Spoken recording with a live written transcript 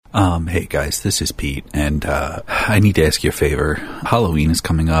Hey guys, this is Pete, and I need to ask you a favor. Halloween is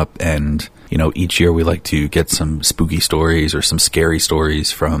coming up, and, each year we like to get some spooky stories or some scary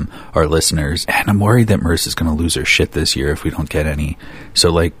stories from our listeners, and I'm worried that Marissa's going to lose her shit this year if we don't get any.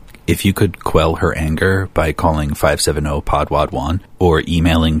 So, if you could quell her anger by calling 570-PODWAD1 or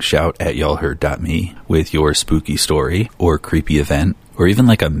emailing shout@y'allheard.me with your spooky story or creepy event, or even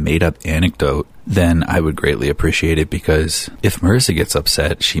a made-up anecdote, then I would greatly appreciate it, because if Marissa gets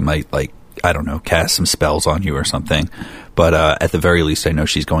upset, she might, cast some spells on you or something. But at the very least, I know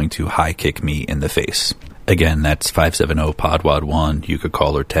she's going to high kick me in the face. Again, that's 570-PODWAD1. You could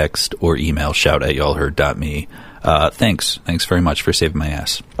call or text or email shout@y'allheard.me. Thanks. Thanks very much for saving my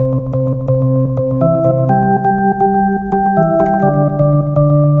ass.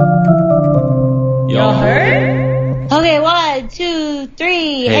 Y'all heard? Okay, 1, 2,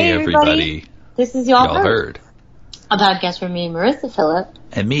 3. Hey everybody. This is Y'all Heard. Heard. A podcast for me, Marissa Phillip.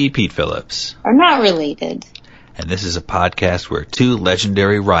 And me, Pete Phillips. Are not related. And this is a podcast where two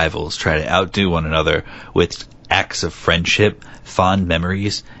legendary rivals try to outdo one another with acts of friendship, fond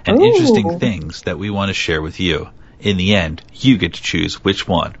memories, and interesting things that we want to share with you. In the end, you get to choose which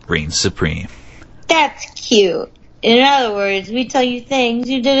one reigns supreme. That's cute. In other words, we tell you things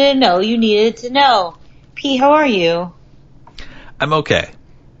you didn't know you needed to know. Pete, how are you? I'm okay.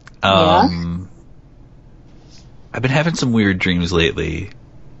 Yeah? I've been having some weird dreams lately.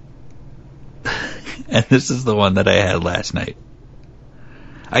 And this is the one that I had last night.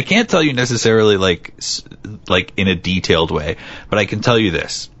 I can't tell you necessarily in a detailed way, but I can tell you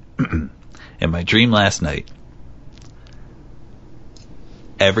this. In my dream last night,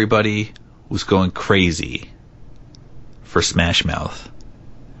 everybody was going crazy for Smash Mouth.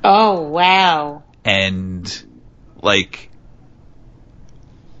 Oh, wow. And,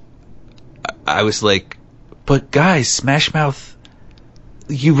 I was like, but guys, Smash Mouth,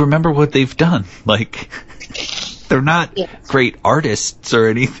 you remember what they've done. They're not great artists or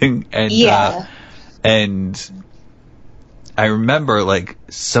anything. And, and I remember,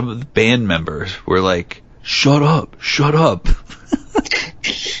 some of the band members were like, shut up.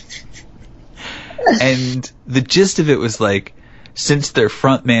 And the gist of it was since their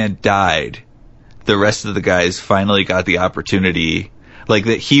front man died, the rest of the guys finally got the opportunity,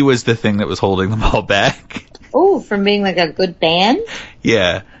 that he was the thing that was holding them all back. Oh, from being a good band?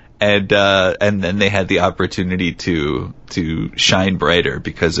 Yeah. And then they had the opportunity to shine brighter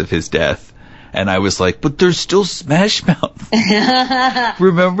because of his death. And I was like, but there's still Smash Mouth.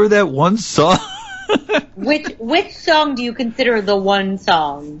 Remember that one song? Which song do you consider the one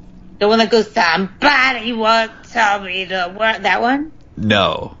song? The one that goes, somebody won't tell me the word, that one?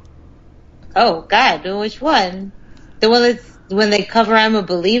 No. Oh, God, which one? The one that's when they cover I'm a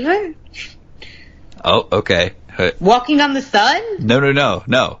Believer? Oh, okay. Walking on the Sun? No,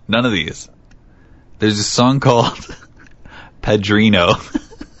 none of these. There's a song called Padrino.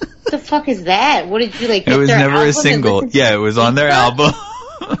 What the fuck is that? What did you It was never a single. Yeah, it was on their album.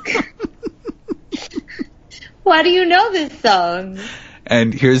 Why do you know this song?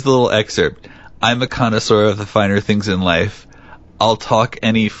 And here's the little excerpt. I'm a connoisseur of the finer things in life. I'll talk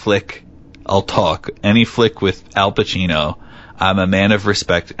any flick with Al Pacino. I'm a man of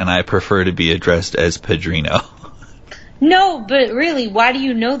respect, and I prefer to be addressed as Padrino. No, but really, why do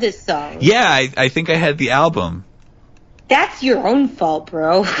you know this song? Yeah, I think I had the album. That's your own fault,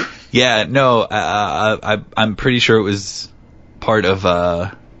 bro. Yeah, no, I'm pretty sure it was part of,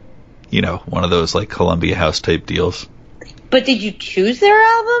 one of those, Columbia House type deals. But did you choose their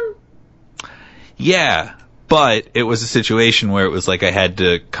album? Yeah, but it was a situation where it was I had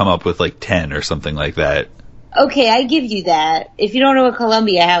to come up with 10 or something like that. Okay, I give you that. If you don't know what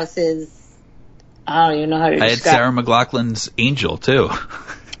Columbia House is, I don't even know how to describe it. I had Sarah McLachlan's Angel, too.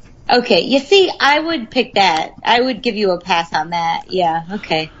 Okay, you see, I would pick that. I would give you a pass on that. Yeah,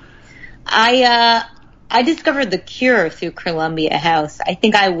 okay. I discovered The Cure through Columbia House. I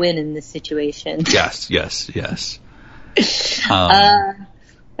think I win in this situation. Yes.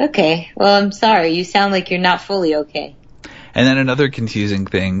 Okay, well, I'm sorry. You sound like you're not fully okay. And then another confusing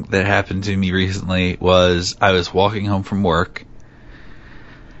thing that happened to me recently was I was walking home from work,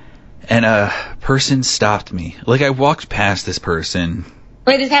 and a person stopped me. I walked past this person.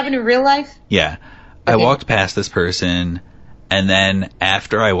 Wait, this happened in real life? Yeah. Okay. I walked past this person, and then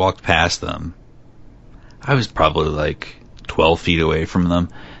after I walked past them, I was probably 12 feet away from them.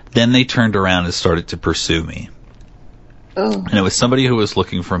 Then they turned around and started to pursue me. Oh. And it was somebody who was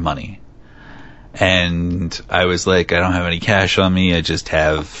looking for money. And I was like, I don't have any cash on me. I just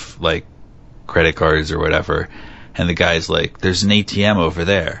have, credit cards or whatever. And the guy's like, there's an ATM over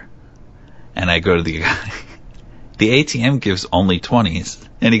there. And I go to the guy. The ATM gives only 20s.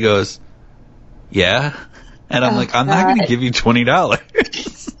 And he goes, yeah. And I'm like, I'm not going to give you $20.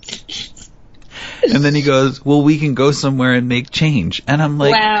 And then he goes, well, we can go somewhere and make change. And I'm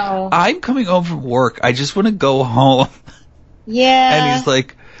like, wow. I'm coming home from work. I just want to go home. Yeah. And he's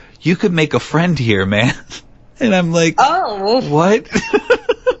like, you could make a friend here, man. And I'm like, oh, what?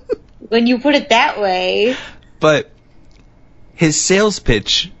 When you put it that way. But his sales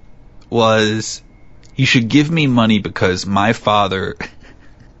pitch was, you should give me money because my father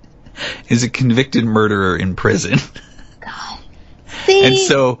is a convicted murderer in prison. God. See? And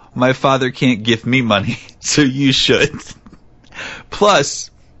so my father can't give me money, so you should.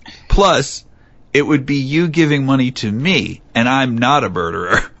 Plus, it would be you giving money to me, and I'm not a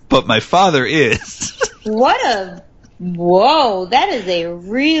murderer, but my father is. Whoa, that is a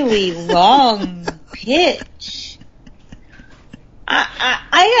really long pitch.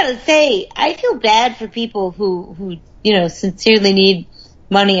 I gotta say, I feel bad for people who sincerely need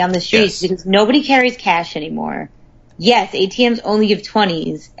money on the streets, because nobody carries cash anymore. Yes, ATMs only give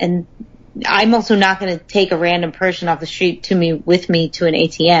 20s, and I'm also not going to take a random person off the street with me to an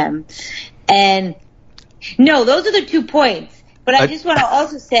ATM. And no, those are the 2 points. But I just want to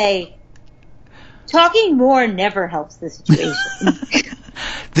also say, talking more never helps the situation.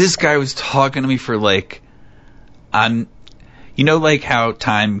 This guy was talking to me for like how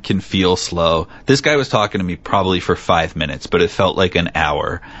time can feel slow. This guy was talking to me probably for 5 minutes, but it felt like an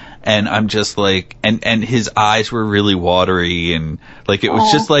hour. And I'm just like, and his eyes were really watery, and like, it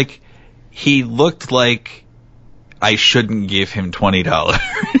was just like, he looked like I shouldn't give him $20.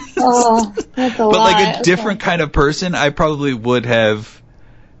 Oh, that's a lot. But like a different kind of person, I probably would have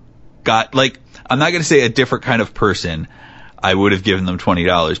got, like, I'm not going to say a different kind of person, I would have given them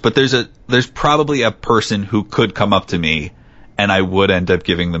 $20, but there's probably a person who could come up to me and I would end up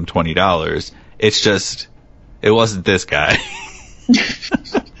giving them $20. It's just, it wasn't this guy.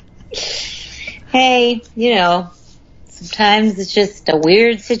 Hey, sometimes it's just a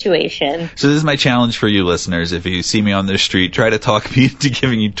weird situation. So this is my challenge for you listeners. If you see me on the street, try to talk me into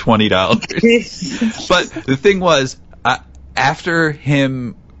giving you $20. But the thing was, after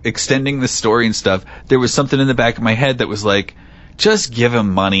him extending the story and stuff, there was something in the back of my head that was like, just give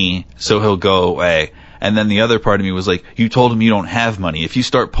him money so he'll go away. And then the other part of me was like, you told him you don't have money. If you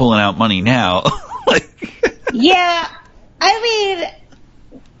start pulling out money now,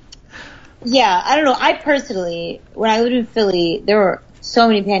 Yeah, I don't know. I personally, when I lived in Philly, there were so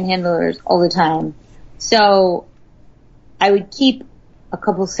many panhandlers all the time. So I would keep a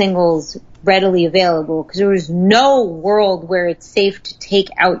couple singles readily available because there was no world where it's safe to take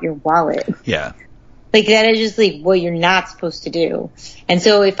out your wallet. Yeah. Like, that is just like what you're not supposed to do. And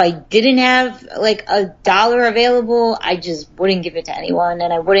so if I didn't have like $1 available, I just wouldn't give it to anyone.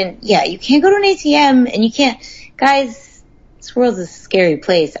 And I wouldn't, you can't go to an ATM, and you can't, guys, this world's a scary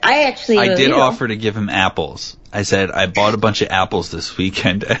place. I did offer to give him apples. I said, I bought a bunch of apples this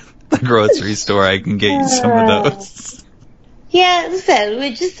weekend at the grocery store. I can get you some of those. Yeah,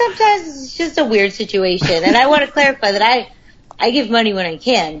 listen, sometimes it's just a weird situation. And I want to clarify that I give money when I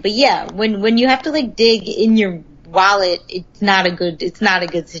can. But yeah, when you have to like dig in your wallet, it's not a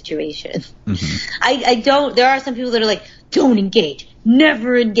good situation. Mm-hmm. There are some people that are like, don't engage,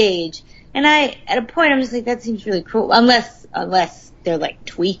 never engage. And at a point, I'm just like, that seems really cruel, unless they're like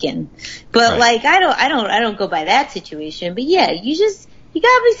tweaking. But right. Like, I don't go by that situation. But yeah, you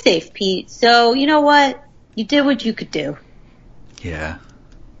gotta be safe, Pete. So you know what? You did what you could do. Yeah.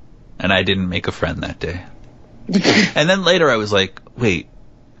 And I didn't make a friend that day. And then later I was like, wait,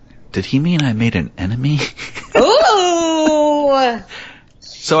 did he mean I made an enemy? Ooh!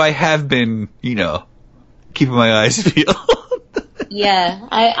 So I have been, keeping my eyes peeled. Yeah.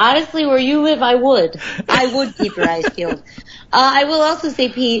 I honestly, where you live, I would keep your eyes peeled. I will also say,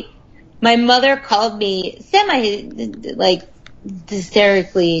 Pete, my mother called me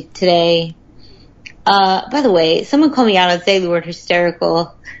hysterically today. By the way, someone called me out on saying the word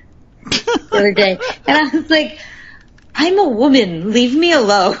hysterical the other day. And I was like, I'm a woman. Leave me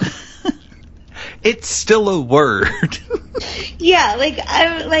alone. It's still a word. Yeah,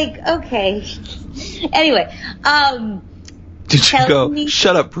 I'm like, okay. Anyway, did you go,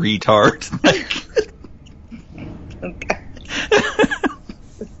 shut up, retard?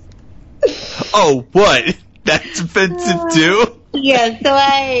 Oh, what? That's offensive too? Yeah,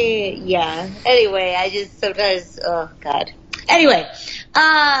 Anyway, I just sometimes, oh, God. Anyway,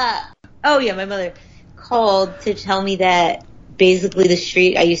 my mother called to tell me that basically the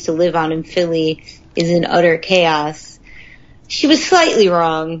street I used to live on in Philly is in utter chaos. She was slightly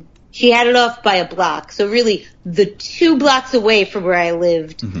wrong. She had it off by a block. So really, the 2 blocks away from where I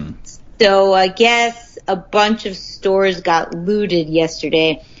lived, So I guess a bunch of stores got looted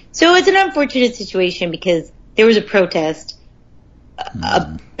yesterday. So it's an unfortunate situation because there was a protest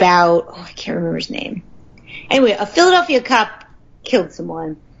about, I can't remember his name. Anyway, a Philadelphia cop killed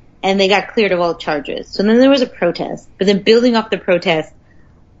someone and they got cleared of all charges. So then there was a protest, but then building off the protest,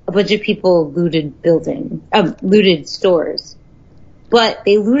 a bunch of people looted stores. But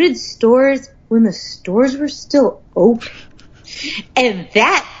they looted stores when the stores were still open. And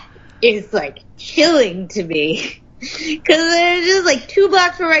that is, like, chilling to me. Because they're just, like, 2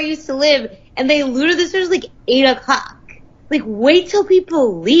 blocks from where I used to live, and they looted the stores, like, 8 o'clock. Like, wait till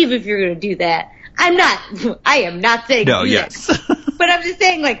people leave if you're going to do that. I am not saying no, yes. But I'm just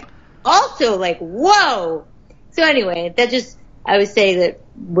saying, like, also, like, whoa. So anyway, I was saying that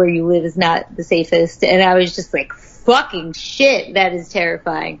where you live is not the safest, and I was just like, fucking shit, that is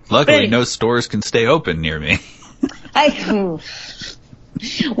terrifying. Luckily, anyway, no stores can stay open near me.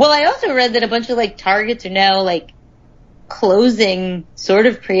 Well, I also read that a bunch of, like, Targets are now, like, closing sort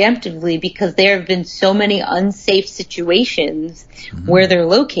of preemptively because there have been so many unsafe situations where they're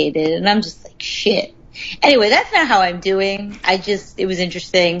located, and I'm just like, shit. Anyway, that's not how I'm doing. It was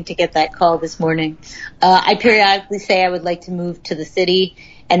interesting to get that call this morning. I periodically say I would like to move to the city,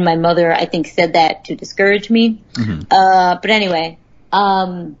 and my mother, I think, said that to discourage me. But anyway,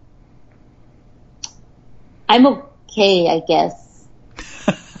 I'm okay, I guess.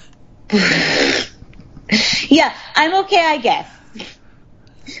 Yeah, I'm okay, I guess.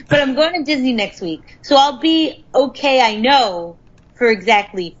 But I'm going to Disney next week, so I'll be okay, I know, for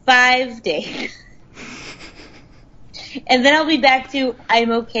exactly 5 days. And then I'll be back to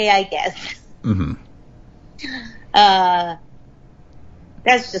I'm okay, I guess.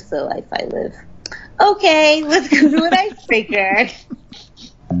 That's just the life I live. Okay, let's go to an icebreaker.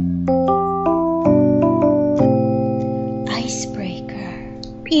 Icebreaker.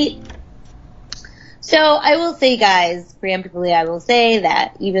 Pete. So I will say, guys, preemptively, I will say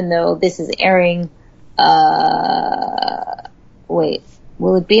that even though this is airing,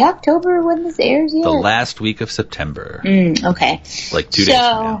 will it be October when this airs yet? The last week of September. Okay. Like 2 days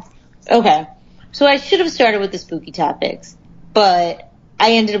from now. Okay. So I should have started with the spooky topics, but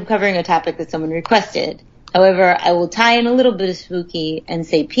I ended up covering a topic that someone requested. However, I will tie in a little bit of spooky and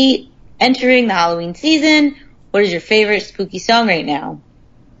say, Pete, entering the Halloween season, what is your favorite spooky song right now?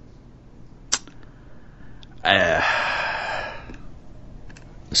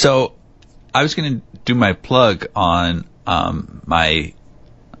 So I was going to do my plug on my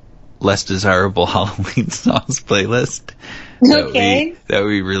less desirable Halloween songs playlist that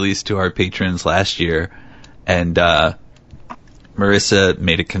we released to our patrons last year, and Marissa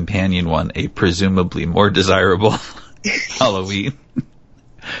made a companion one, a presumably more desirable Halloween.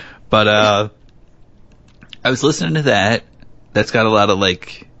 But I was listening to that. That's got a lot of,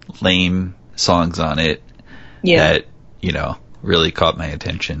 like, lame songs on it that, you know, really caught my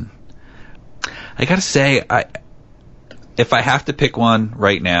attention. I gotta say, if I have to pick one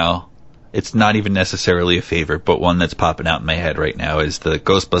right now, it's not even necessarily a favorite, but one that's popping out in my head right now is the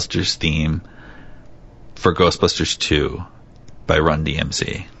Ghostbusters theme for Ghostbusters 2 by Run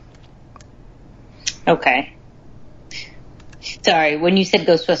DMC. Okay. Sorry, when you said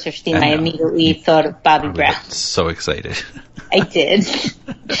Ghostbusters theme, I immediately thought of Bobby Brown. So excited. I did.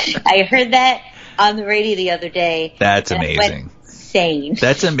 I heard that on the radio the other day. That's amazing. I went insane.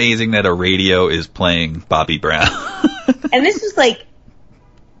 That's amazing that a radio is playing Bobby Brown. And this was like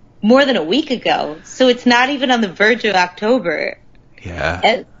more than a week ago, so it's not even on the verge of October. Yeah.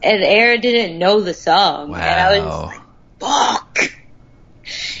 And Era didn't know the song. Wow. And I was just like, fuck.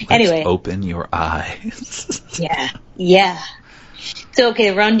 Anyway. Open your eyes. Yeah. So,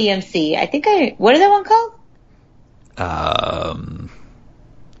 okay, Run DMC. What is that one called? I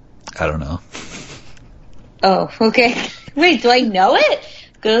don't know. Oh, okay. Wait, do I know it?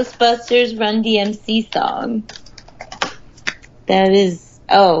 Ghostbusters Run DMC song. That is,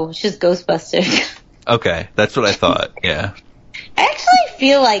 it's just Ghostbusters. Okay, that's what I thought, yeah. I actually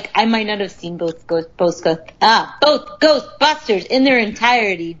feel like I might not have seen both Ghostbusters in their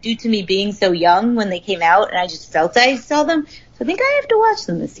entirety due to me being so young when they came out, and I just felt I saw them. So I think I have to watch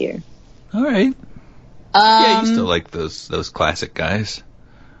them this year. All right. Yeah, you still like those classic guys.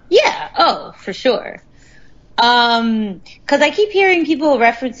 Yeah, for sure. 'Cause I keep hearing people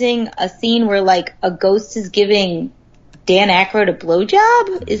referencing a scene where, like, a ghost is giving Dan Aykroyd a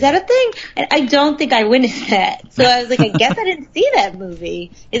blowjob. Is that a thing? And I don't think I witnessed that. So I was like, I guess I didn't see that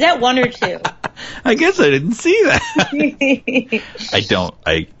movie. Is that 1 or 2? I guess I didn't see that. I don't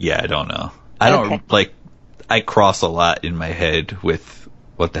know. I don't, I cross a lot in my head with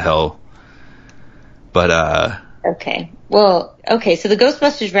what the hell. But, Okay. Well, okay, so the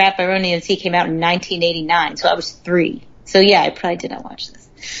Ghostbusters rap by Run DMC came out in 1989, so I was 3. So yeah, I probably did not watch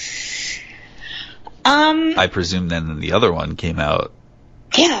this. I presume then the other one came out.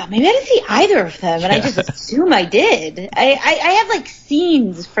 Yeah, maybe I didn't see either of them, and I just assume I did. I have, like,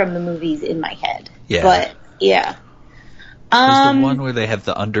 scenes from the movies in my head. Yeah. But, yeah. There's the one where they have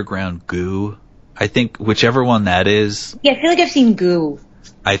the underground goo. I think whichever one that is. Yeah, I feel like I've seen Goo.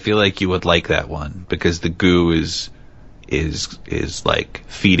 I feel like you would like that one, because the goo is like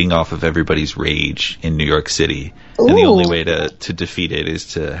feeding off of everybody's rage in New York City. Ooh. And the only way to defeat it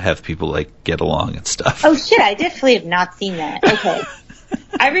is to have people, like, get along and stuff. Oh, shit, I definitely have not seen that. Okay.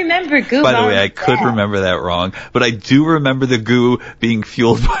 I remember Goo. By the way, I could remember that wrong, but I do remember the goo being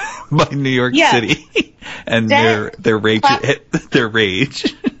fueled by New York City and their rage. Their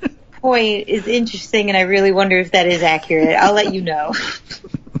rage. Point is interesting, and I really wonder if that is accurate. I'll let you know.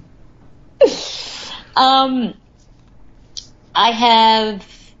 I have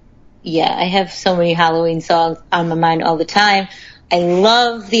so many Halloween songs on my mind all the time. I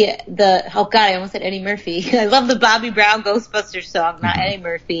love the oh god, I almost said Eddie Murphy. I love the Bobby Brown Ghostbusters song, not Eddie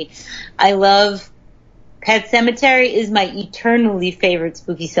Murphy. I love Pet Sematary is my eternally favorite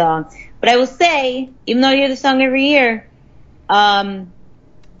spooky song. But I will say, even though I hear the song every year,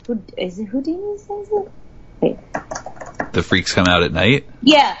 is it Houdini sings it? Wait. The Freaks Come Out at Night?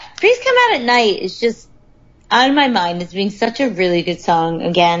 Yeah, Freaks Come Out at Night is just on my mind as being such a really good song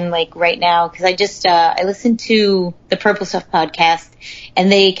again, like right now, because I just, I listened to the Purple Stuff podcast, and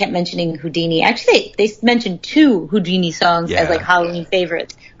they kept mentioning Houdini. Actually, they mentioned 2 Houdini songs as, like, Halloween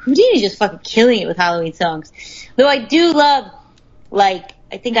favorites. Houdini's just fucking killing it with Halloween songs. Though I do love, like,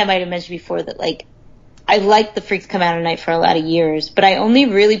 I think I might have mentioned before that, like, I liked the Freaks Come Out at Night for a lot of years, but I only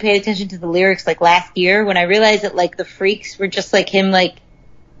really paid attention to the lyrics, like, last year when I realized that, like, the Freaks were just, like, him, like,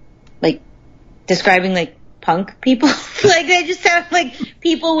 describing, like, punk people. Like, they just sound like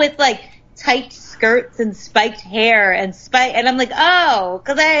people with, like, tight skirts and spiked hair and I'm like, oh,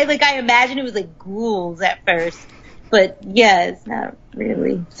 because I imagine it was, like, ghouls at first. But, yeah, it's not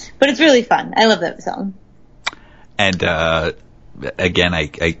really. But it's really fun. I love that song. And, again, I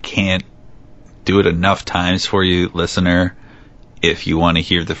can't do it enough times for you, listener. If you want to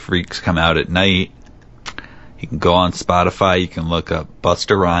hear the Freaks Come Out at Night, you can go on Spotify. You can look up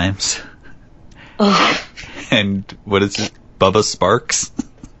Busta Rhymes. Oh. And what is it? Bubba Sparks?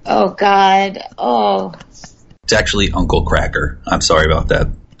 Oh, God. Oh. It's actually Uncle Cracker. I'm sorry about that.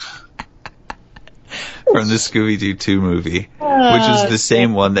 From the Scooby-Doo 2 movie, which is the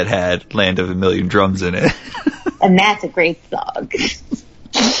same one that had Land of a Million Drums in it. And that's a great song.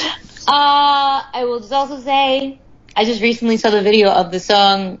 I will just also say, I just recently saw the video of the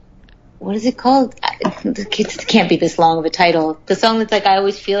song, what is it called? It can't be this long of a title. The song that's like, I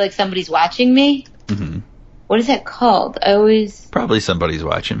always feel like somebody's watching me. Mm-hmm. What is that called? Probably Somebody's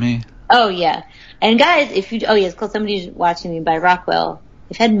Watching Me. Oh, yeah. And guys, it's called Somebody's Watching Me by Rockwell.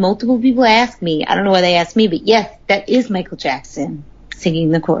 I've had multiple people ask me. I don't know why they asked me, but yes, that is Michael Jackson singing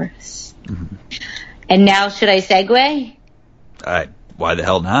the chorus. Mm-hmm. And now, should I segue? Why the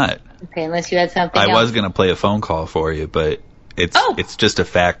hell not? Okay, unless you had something else. I was going to play a phone call for you, but it's just a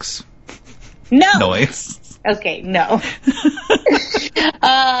fax noise. Okay, no.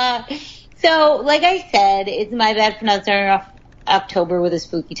 So, like I said, it's my bad for not starting off October with a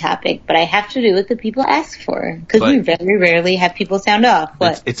spooky topic, but I have to do what the people ask for, because we very rarely have people sound off.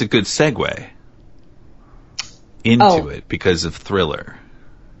 But it's a good segue into it because of Thriller.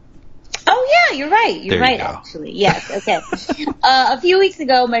 Oh, yeah, you're right. You're right, actually. Yes, okay. A few weeks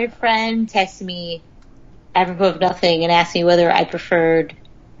ago, my friend texted me, apropos of nothing, and asked me whether I preferred,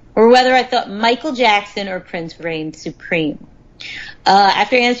 or whether I thought Michael Jackson or Prince reigned supreme.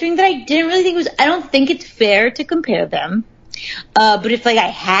 After answering that, I didn't really think I don't think it's fair to compare them. But if, like, I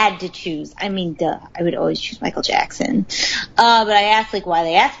had to choose, I mean, I would always choose Michael Jackson. But I asked, like, why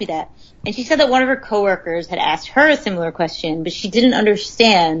they asked me that. And she said that one of her coworkers had asked her a similar question, but she didn't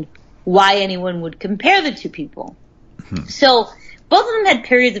understand why anyone would compare the two people. Hmm. So both of them had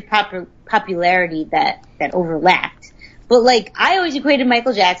periods of popularity that overlapped. But, like, I always equated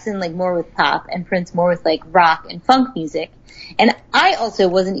Michael Jackson, like, more with pop and Prince more with, like, rock and funk music. And I also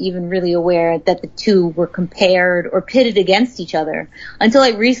wasn't even really aware that the two were compared or pitted against each other until I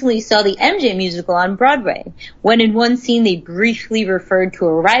recently saw the MJ musical on Broadway, when in one scene they briefly referred to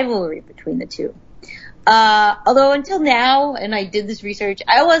a rivalry between the two. Although until now, and I did this research,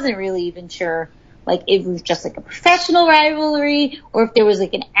 I wasn't really even sure, like, if it was just, like, a professional rivalry or if there was,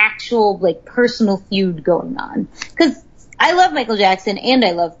 like, an actual, like, personal feud going on. Because I love Michael Jackson and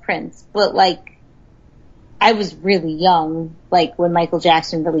I love Prince, but, like, I was really young, like when Michael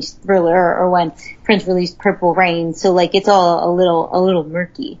Jackson released Thriller or when Prince released Purple Rain. So like it's all a little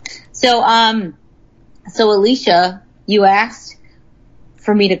murky. So Alicia, you asked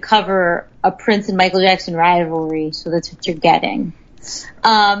for me to cover a Prince and Michael Jackson rivalry. So that's what you're getting.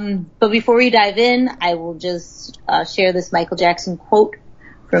 But before we dive in, I will just share this Michael Jackson quote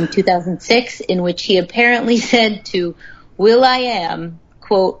from 2006 in which he apparently said to will.i.am,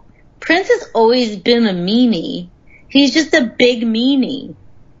 quote, "Prince has always been a meanie. He's just a big meanie.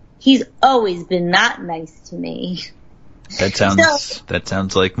 He's always been not nice to me." That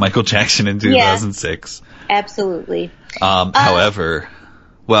sounds like Michael Jackson in 2006. Yeah, absolutely. However,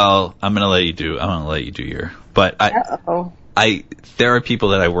 well, I'm gonna let you do your. But there are people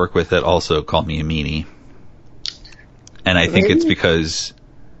that I work with that also call me a meanie, and I think it's because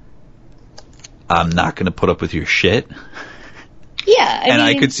I'm not gonna put up with your shit. Yeah, I mean,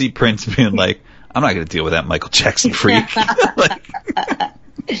 I could see Prince being like, I'm not going to deal with that Michael Jackson freak.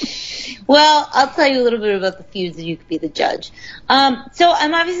 Well, I'll tell you a little bit about the feuds and you could be the judge. So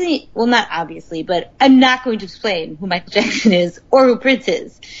I'm obviously, well, not obviously, but I'm not going to explain who Michael Jackson is or who Prince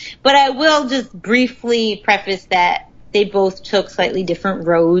is. But I will just briefly preface that they both took slightly different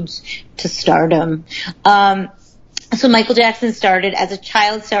roads to stardom. So Michael Jackson started as a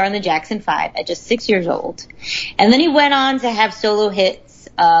child star on the Jackson 5 at just 6 years old. And then he went on to have solo hits,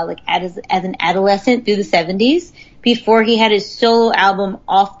 as an adolescent through the 70s before he had his solo album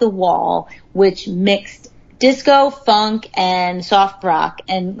Off the Wall, which mixed disco, funk, and soft rock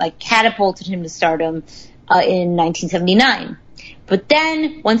and catapulted him to stardom, in 1979. But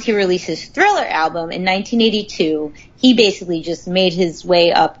then, once he released his Thriller album in 1982, he basically just made his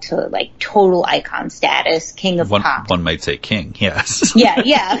way up to, total icon status, king of pop. One might say king, yes.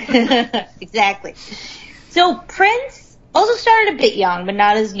 Yeah, exactly. So Prince also started a bit young, but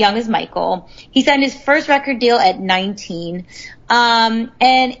not as young as Michael. He signed his first record deal at 19. And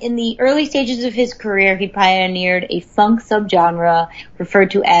in the early stages of his career, he pioneered a funk subgenre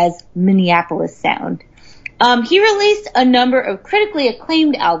referred to as Minneapolis sound. He released a number of critically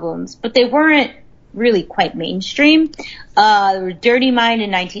acclaimed albums, but they weren't really quite mainstream. There were Dirty Mind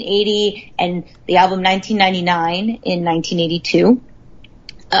in 1980 and the album 1999 in 1982,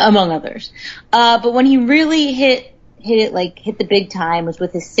 among others. But when he really hit the big time was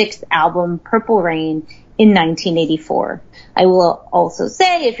with his sixth album, Purple Rain, in 1984. I will also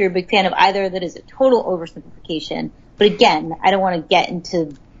say, if you're a big fan of either, that is a total oversimplification. But again, I don't want to get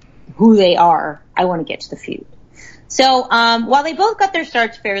into who they are. I want to get to the feud. So, while they both got their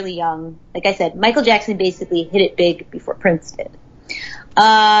starts fairly young, like I said, Michael Jackson basically hit it big before Prince did.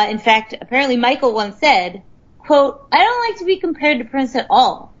 In fact, apparently Michael once said, quote, "I don't like to be compared to Prince at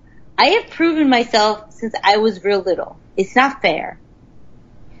all. I have proven myself since I was real little. It's not fair."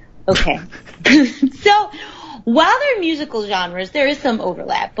 Okay. So, while they're musical genres, there is some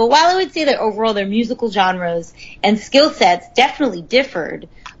overlap. But while I would say that overall their musical genres and skill sets definitely differed,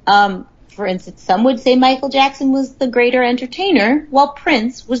 for instance, some would say Michael Jackson was the greater entertainer, while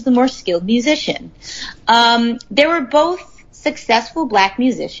Prince was the more skilled musician. They were both successful black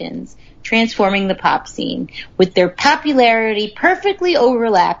musicians transforming the pop scene, with their popularity perfectly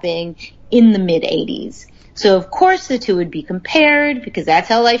overlapping in the mid-'80s. So, of course, the two would be compared, because that's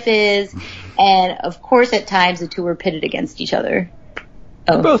how life is. And, of course, at times, the two were pitted against each other.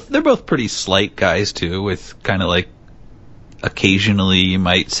 Oh. They're both pretty slight guys, too, with kind of occasionally, you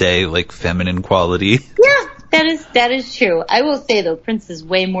might say, feminine quality. Yeah, that is true. I will say, though, Prince is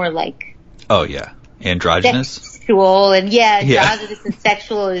way more oh, yeah. Androgynous? Sexual, and androgynous and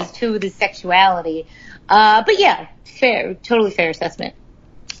sexual is too with his sexuality. But yeah, fair, totally fair assessment.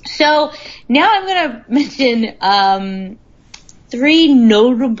 So, now I'm going to mention, three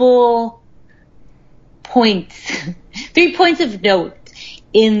notable points, 3 points of note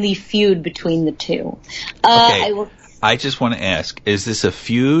in the feud between the two. Okay. I just want to ask, is this a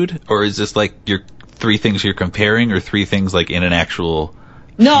feud, or is this your three things you're comparing, or three things in an actual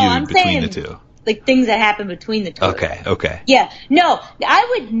feud between the two? Things that happen between the two. Okay. Yeah. No, I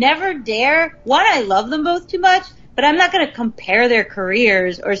would never dare. One, I love them both too much, but I'm not going to compare their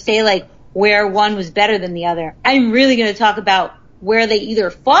careers or say where one was better than the other. I'm really going to talk about where they either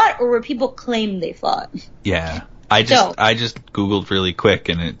fought or where people claim they fought. Yeah. I just Googled really quick,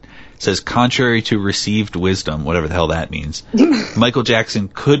 and it says, contrary to received wisdom, whatever the hell that means, Michael Jackson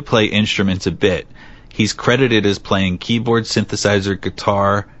could play instruments a bit. He's credited as playing keyboard, synthesizer,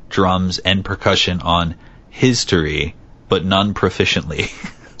 guitar, drums, and percussion on History, but none proficiently.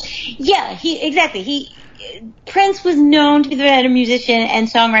 Yeah, Prince was known to be the better musician and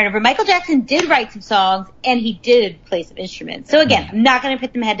songwriter, but Michael Jackson did write some songs, and he did play some instruments. So again, I'm not going to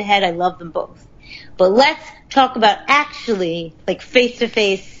pit them head to head. I love them both. But let's talk about actually, like,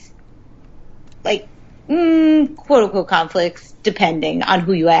 face-to-face, like, quote-unquote conflicts, depending on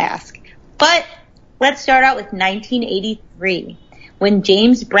who you ask. But let's start out with 1983, when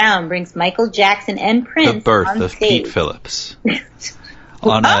James Brown brings Michael Jackson and Prince the birth on of stage. Pete Phillips.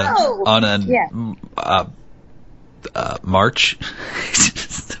 March.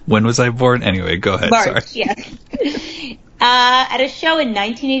 When was I born? Anyway, go ahead. March, sorry. yeah. At a show in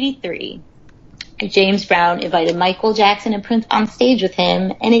 1983, James Brown invited Michael Jackson and Prince on stage with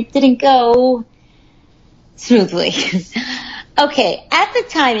him, and it didn't go smoothly. Okay, at the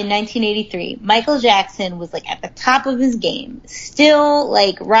time in 1983, Michael Jackson was, like, at the top of his game, still,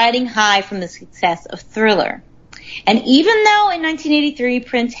 like, riding high from the success of Thriller. And even though in 1983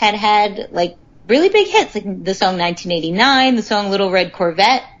 Prince had, like, really big hits, like the song 1989, the song Little Red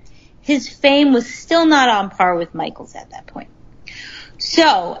Corvette, his fame was still not on par with Michael's at that point.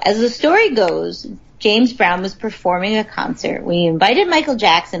 So, as the story goes, James Brown was performing a concert when he invited Michael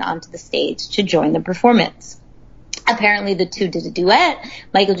Jackson onto the stage to join the performance. Apparently the two did a duet,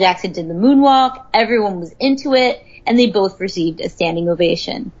 Michael Jackson did the moonwalk, everyone was into it, and they both received a standing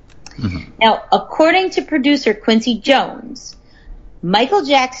ovation. Mm-hmm. Now, according to producer Quincy Jones, Michael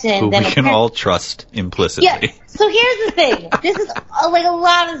Jackson... Who we can all trust implicitly. Yeah, so here's the thing. This is, like, a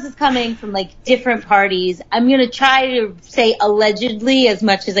lot of this is coming from, like, different parties. I'm going to try to say allegedly as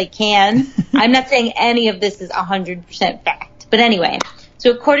much as I can. I'm not saying any of this is 100% fact. But anyway,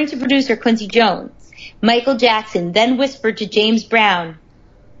 so according to producer Quincy Jones, Michael Jackson then whispered to James Brown,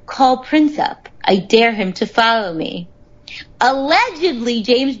 "Call Prince up. I dare him to follow me." Allegedly,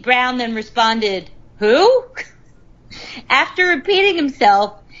 James Brown then responded, "Who?" After repeating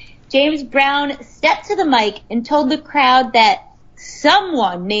himself, James Brown stepped to the mic and told the crowd that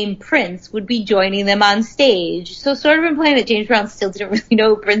someone named Prince would be joining them on stage. So sort of implying that James Brown still didn't really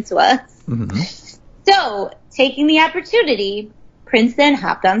know who Prince was. Mm-hmm. So, taking the opportunity, Prince then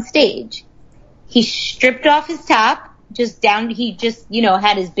hopped on stage. He stripped off his top, he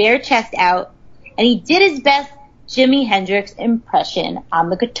had his bare chest out, and he did his best Jimi Hendrix impression on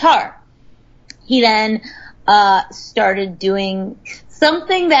the guitar. He then started doing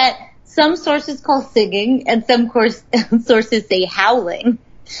something that some sources call singing and some sources say howling.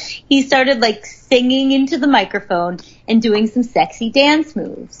 He started, like, singing into the microphone and doing some sexy dance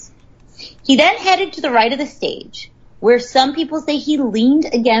moves. He then headed to the right of the stage, where some people say he leaned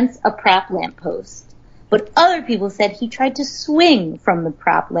against a prop lamppost, but other people said he tried to swing from the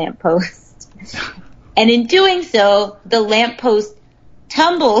prop lamppost. And in doing so, the lamppost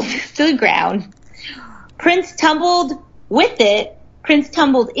tumbled to the ground. Prince tumbled with it. Prince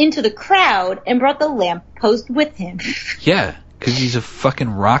tumbled into the crowd and brought the lamppost with him. Yeah, because he's a fucking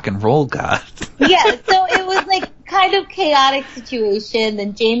rock and roll god. Yeah, so it was, like, kind of chaotic situation.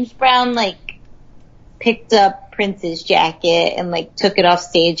 Then James Brown, like, picked up Prince's jacket and, like, took it off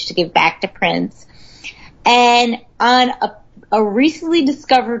stage to give back to Prince. And on a recently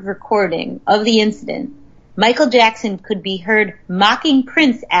discovered recording of the incident, Michael Jackson could be heard mocking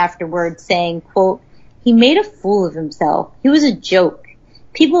Prince afterwards, saying, quote, "He made a fool of himself. He was a joke.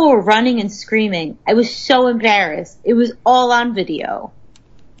 People were running and screaming. I was so embarrassed. It was all on video."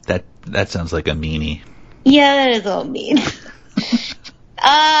 That sounds like a meanie. Yeah, that is all mean.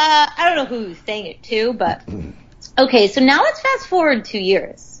 I don't know who's saying it to, but... Okay, so now let's fast forward 2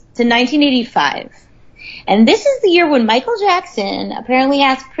 years to 1985. And this is the year when Michael Jackson apparently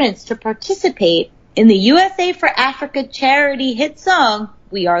asked Prince to participate in the USA for Africa charity hit song,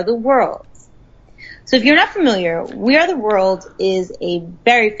 We Are the World. So if you're not familiar, We Are the World is a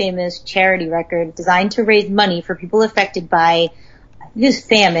very famous charity record designed to raise money for people affected by this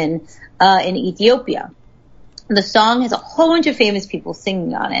famine in Ethiopia. The song has a whole bunch of famous people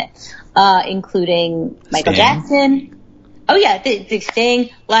singing on it, including Michael Jackson. Oh yeah, the Sting,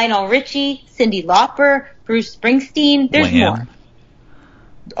 Lionel Richie, Cyndi Lauper, Bruce Springsteen. There's Wham. more.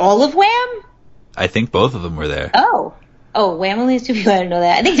 All of Wham? I think both of them were there. Oh, Wham only has two people. I didn't know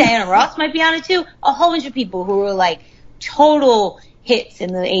that. I think Diana Ross might be on it too. A whole bunch of people who were, like, total hits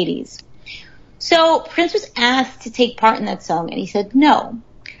in the 80s. So Prince was asked to take part in that song, and he said no.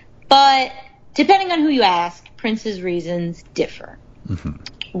 But depending on who you ask, Prince's reasons differ.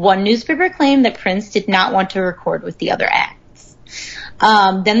 Mm-hmm. One newspaper claimed that Prince did not want to record with the other acts.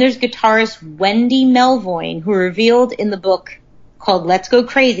 Then there's guitarist Wendy Melvoin, who revealed in the book called Let's Go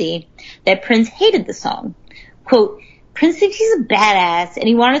Crazy that Prince hated the song. Quote, "Prince thinks he's a badass, and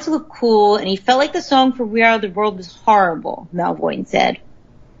he wanted to look cool, and he felt like the song for We Are the World was horrible," Melvoin said.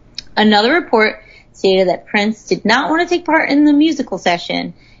 Another report stated that Prince did not want to take part in the musical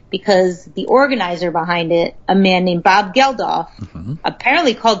session because the organizer behind it, a man named Bob Geldof,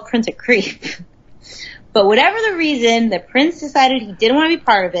 apparently called Prince a creep. But whatever the reason that Prince decided he didn't want to be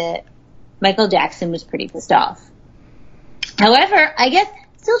part of it, Michael Jackson was pretty pissed off. However, I guess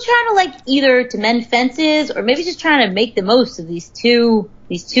still trying to either to mend fences or maybe just trying to make the most of these two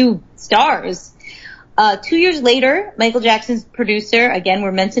stars. 2 years later, Michael Jackson's producer, again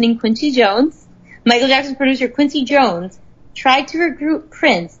we're mentioning Quincy Jones, Michael Jackson's producer Quincy Jones tried to recruit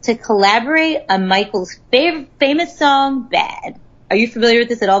Prince to collaborate on Michael's famous song, Bad. Are you familiar with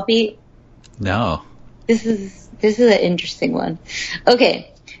this at all, Pete? No. This is an interesting one.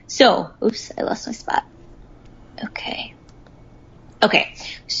 Okay, so, oops, I lost my spot. Okay,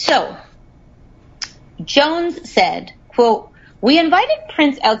 so, Jones said, quote, "We invited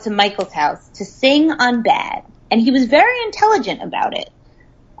Prince out to Michael's house to sing on Bad, and he was very intelligent about it,"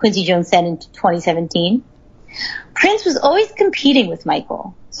 Quincy Jones said in 2017. "Prince was always competing with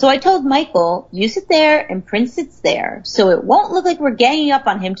Michael, so I told Michael, you sit there and Prince sits there, so it won't look like we're ganging up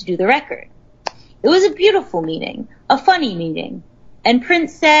on him to do the record. It was a beautiful meeting, a funny meeting. And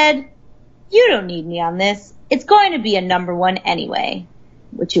Prince said, you don't need me on this. It's going to be a number one anyway,"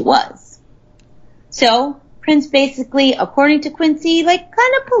 which it was. So Prince basically, according to Quincy, kind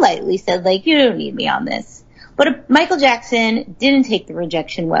of politely said, you don't need me on this. But Michael Jackson didn't take the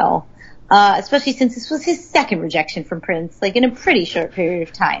rejection well, especially since this was his second rejection from Prince, in a pretty short period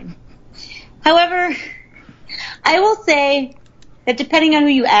of time. However, I will say that depending on who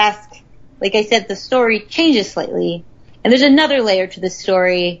you ask, like I said, the story changes slightly. And there's another layer to the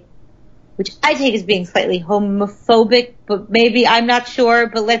story, which I take as being slightly homophobic, but maybe I'm not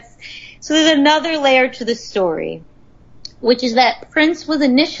sure. So there's another layer to the story, which is that Prince was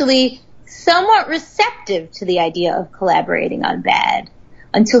initially somewhat receptive to the idea of collaborating on Bad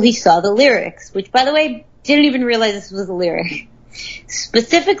until he saw the lyrics, which, by the way, didn't even realize this was a lyric.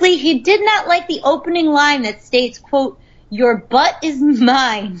 Specifically, he did not like the opening line that states, quote, "Your butt is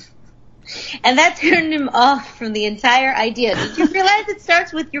mine." And that turned him off from the entire idea. Did you realize it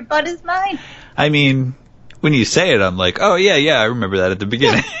starts with "your butt is mine"? I mean, when you say it, I'm like, oh, yeah, I remember that at the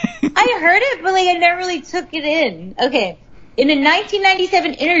beginning. I heard it, but I never really took it in. Okay. In a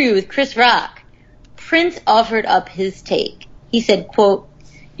 1997 interview with Chris Rock, Prince offered up his take. He said, quote,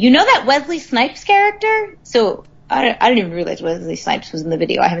 "You know that Wesley Snipes character?" So I didn't even realize Wesley Snipes was in the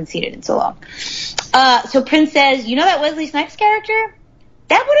video. I haven't seen it in so long. So Prince says, "You know that Wesley Snipes character?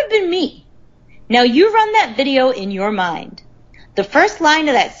 That would have been me. Now you run that video in your mind. The first line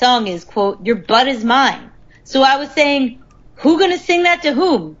of that song is, quote, 'Your butt is mine.' So I was saying, who gonna sing that to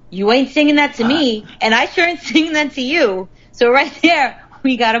whom? You ain't singing that to me, and I sure ain't singing that to you. So right there,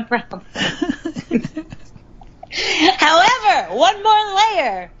 we got a problem." However, one more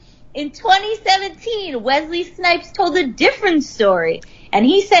layer. In 2017, Wesley Snipes told a different story, and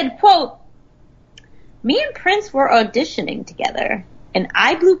he said, quote, "Me and Prince were auditioning together, and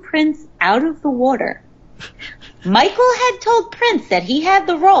I blew Prince out of the water. Michael had told Prince that he had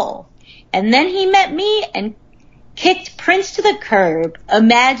the role, and then he met me and kicked Prince to the curb.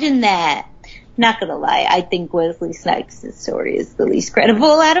 Imagine that." Not gonna lie, I think Wesley Snipes' story is the least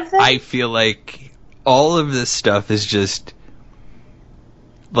credible out of them. I feel like all of this stuff is just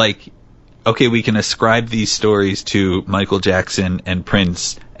okay, we can ascribe these stories to Michael Jackson and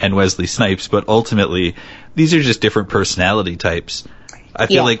Prince and Wesley Snipes, but ultimately these are just different personality types. I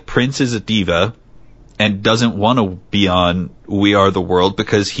feel like Prince is a diva and doesn't want to be on We Are the World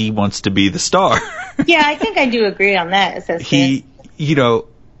because he wants to be the star. Yeah, I think I do agree on that assessment.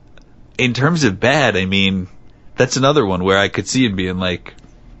 In terms of Bad, I mean, that's another one where I could see him being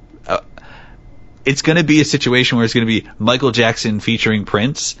it's going to be a situation where it's going to be Michael Jackson featuring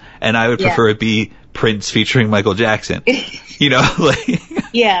Prince, and I would prefer it be Prince featuring Michael Jackson.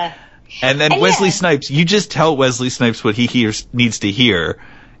 Yeah. And then Wesley Snipes, you just tell Wesley Snipes what he needs to hear,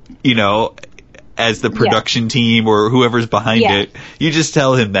 as the production team or whoever's behind it. You just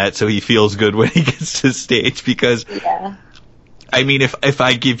tell him that so he feels good when he gets to stage, because I mean, if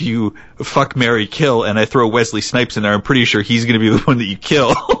I give you Fuck, Marry, Kill and I throw Wesley Snipes in there, I'm pretty sure he's going to be the one that you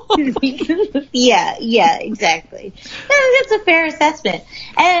kill. Yeah, exactly. That's a fair assessment.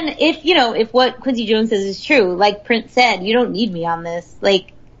 And if what Quincy Jones says is true, like Prince said, you don't need me on this. I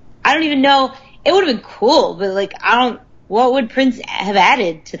don't even know. It would have been cool, but what would Prince have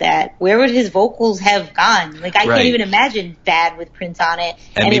added to that? Where would his vocals have gone? I can't even imagine Bad with Prince on it.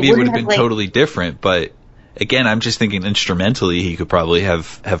 And maybe it would have been totally different, but again, I'm just thinking instrumentally he could probably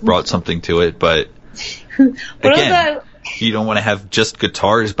have brought something to it, but again, also, you don't want to have just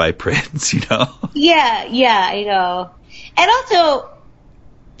guitars by Prince, Yeah, I know. And also,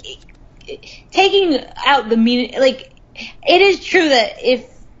 taking out the meaning, it is true that if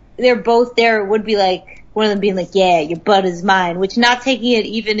they're both there, it would be one of them being yeah, your butt is mine, which not taking it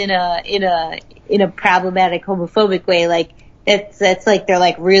even in in a problematic homophobic way. Like, that's like they're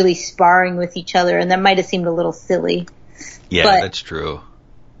like really sparring with each other, and that might have seemed a little silly. Yeah, that's true.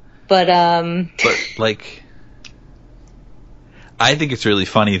 But like, I think it's really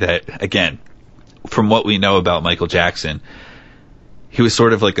funny that, again, from what we know about Michael Jackson, he was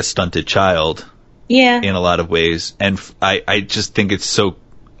sort of like a stunted child. Yeah. In a lot of ways. And I just think it's so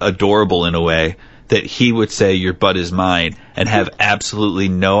adorable in a way that he would say, your butt is mine, and have absolutely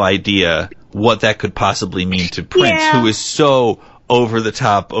no idea what that could possibly mean to Prince, who is so over the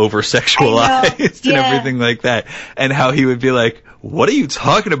top, over sexualized and everything like that. And how he would be like, what are you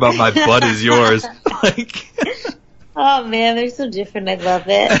talking about? My butt is yours. Like, oh man, they're so different. I love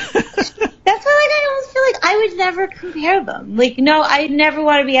it. That's why, like, I almost feel like I would never compare them. Like, no, I never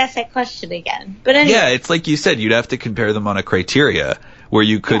want to be asked that question again. But anyway. Yeah, it's like you said, you'd have to compare them on a criteria where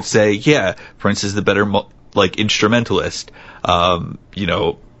you could say, yeah, Prince is the better, like, instrumentalist. You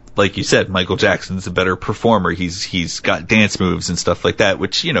know, like you said, Michael Jackson's a better performer. He's got dance moves and stuff like that,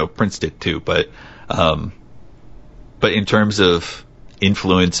 which, you know, Prince did too. But in terms of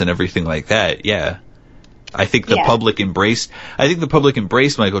influence and everything like that, yeah. I think the public embraced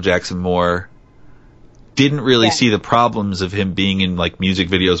Michael Jackson more, didn't really see the problems of him being in, like, music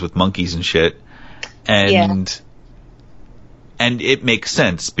videos with monkeys and shit. And it makes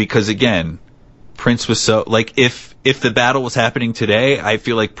sense because, again, Prince was so, like, if the battle was happening today, I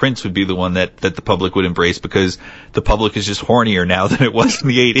feel like Prince would be the one that the public would embrace because the public is just hornier now than it was in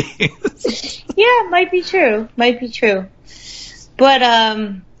the 80s. Yeah, might be true. But,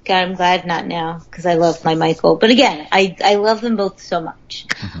 God, I'm glad not now, because I love my Michael. But again, I love them both so much.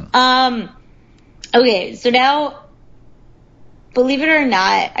 Mm-hmm. Okay, so now, believe it or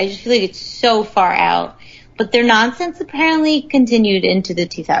not, I just feel like it's so far out, but their nonsense apparently continued into the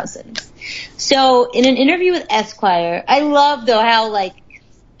 2000s. So, in an interview with Esquire, I love, though, how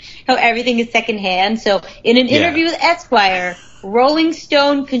everything is secondhand. So, in an interview with Esquire, Rolling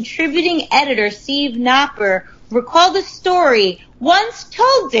Stone contributing editor Steve Knopper recalled a story once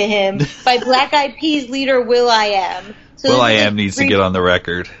told to him by Black Eyed Peas leader will.i.am. So will.i.am needs to get on the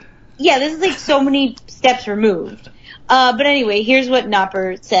record. Yeah, this is like so many steps removed. But anyway, here's what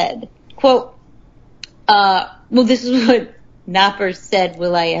Knopper said. Quote, this is what Knopper said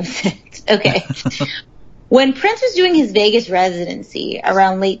will.i.am said. Okay. When Prince was doing his Vegas residency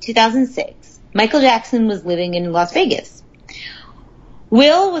around late 2006, Michael Jackson was living in Las Vegas.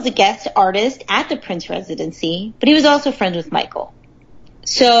 Will was a guest artist at the Prince residency, but he was also friends with Michael.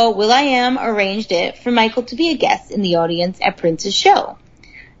 So will.i.am arranged it for Michael to be a guest in the audience at Prince's show.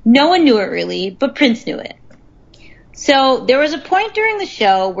 No one knew it really, but Prince knew it. So there was a point during the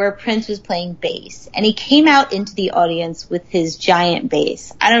show where Prince was playing bass, and he came out into the audience with his giant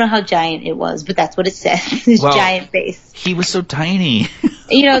bass. I don't know how giant it was, but that's what it said, his giant bass. He was so tiny.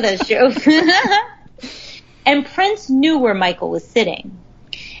 You know, that's true. And Prince knew where Michael was sitting.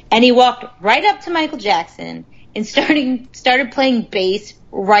 And he walked right up to Michael Jackson and started playing bass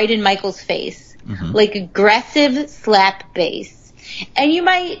right in Michael's face. Mm-hmm. Like aggressive slap bass. And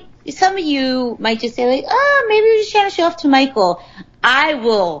some of you might just say, like, maybe we're just trying to show off to Michael. I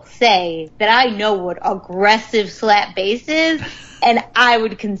will say that I know what aggressive slap bass is, and I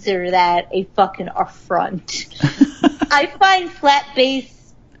would consider that a fucking affront. I find slap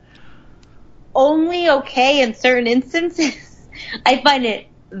bass only okay in certain instances. I find it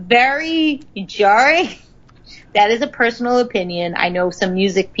very jarring. That is a personal opinion. I know some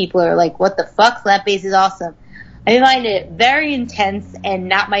music people are like, what the fuck? Slap bass is awesome. I find it very intense and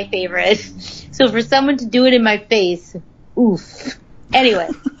not my favorite. So for someone to do it in my face, oof. Anyway,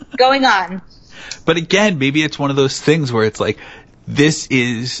 going on. But again, maybe it's one of those things where it's like, this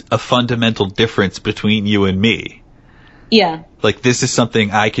is a fundamental difference between you and me. Yeah. Like, this is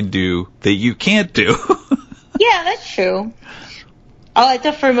something I can do that you can't do. Yeah, that's true. Oh, I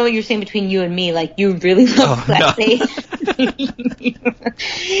thought for a moment you were saying between you and me, like you really love slap bass.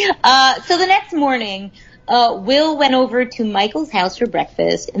 So the next morning, Will went over to Michael's house for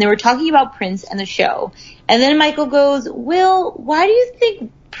breakfast, and they were talking about Prince and the show. And then Michael goes, Will, why do you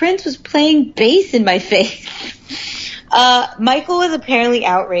think Prince was playing bass in my face? Michael was apparently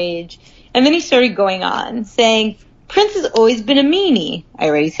outraged, and then he started going on, saying, Prince has always been a meanie. I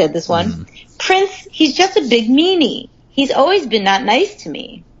already said this one. Mm. Prince, he's just a big meanie. He's always been not nice to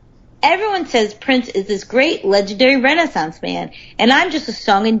me. Everyone says Prince is this great, legendary Renaissance man, and I'm just a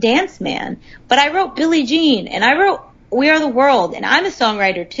song and dance man. But I wrote Billie Jean, and I wrote We Are the World, and I'm a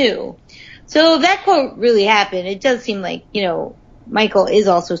songwriter too. So if that quote really happened, it does seem like, Michael is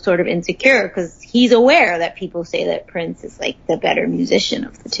also sort of insecure because he's aware that people say that Prince is like the better musician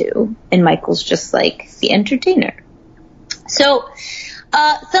of the two, and Michael's just like the entertainer. So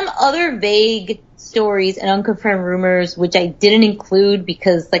Some other vague stories and unconfirmed rumors, which I didn't include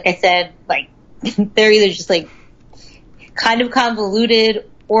because, like I said, like they're either just like kind of convoluted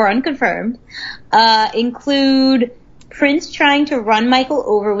or unconfirmed, include Prince trying to run Michael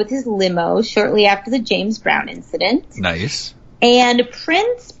over with his limo shortly after the James Brown incident. Nice. And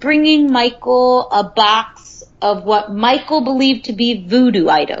Prince bringing Michael a box of what Michael believed to be voodoo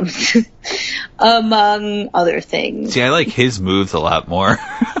items, among other things. See, I like his moves a lot more.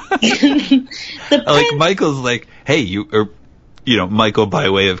 Like Michael's like, hey, Michael by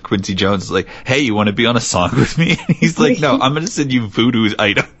way of Quincy Jones is like, hey, you want to be on a song with me? And he's like, no, I'm going to send you voodoo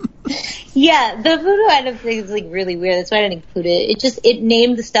item. Yeah, the voodoo item thing is like really weird. That's why I didn't include it. It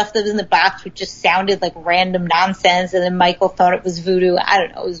named the stuff that was in the box, which just sounded like random nonsense, and then Michael thought it was voodoo. I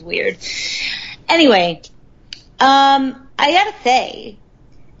don't know, it was weird. Anyway, I gotta say,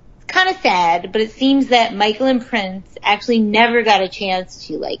 it's kind of sad, but it seems that Michael and Prince actually never got a chance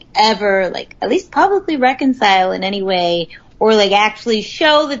to ever at least publicly reconcile in any way, or actually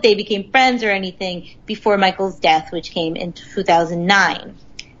show that they became friends or anything before Michael's death, which came in 2009.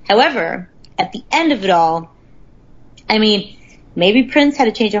 However, at the end of it all, I mean, maybe Prince had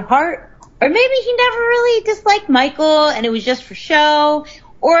a change of heart, or maybe he never really disliked Michael and it was just for show,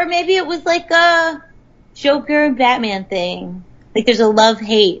 or maybe it was like a Joker and Batman thing. Like there's a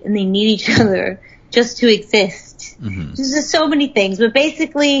love-hate and they need each other just to exist. Mm-hmm. There's just so many things. But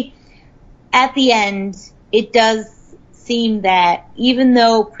basically, at the end, it does seem that even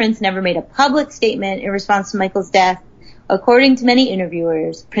though Prince never made a public statement in response to Michael's death, according to many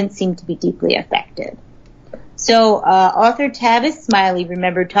interviewers, Prince seemed to be deeply affected. So, author Tavis Smiley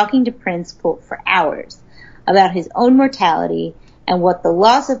remembered talking to Prince, quote, for hours about his own mortality and what the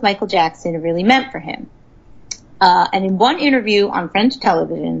loss of Michael Jackson really meant for him. And in one interview on French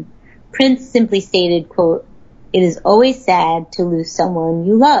television, Prince simply stated, quote, it is always sad to lose someone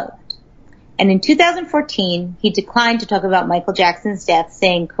you loved. And in 2014, he declined to talk about Michael Jackson's death,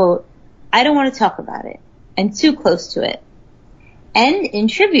 saying, quote, I don't want to talk about it. I'm too close to it. And in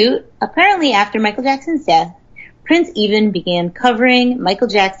tribute, apparently after Michael Jackson's death, Prince even began covering Michael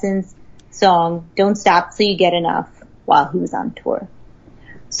Jackson's song, Don't Stop Till You Get Enough, while he was on tour.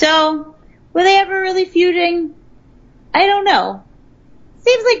 So, were they ever really feuding? I don't know.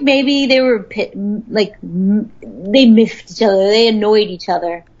 Seems like maybe they were, they miffed each other, they annoyed each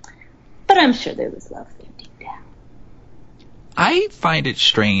other. But I'm sure there was love there deep down. I find it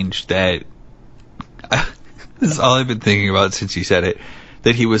strange that... this is all I've been thinking about since you said it,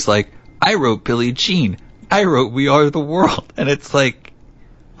 that he was like, I wrote Billie Jean. I wrote We Are the World. And it's like,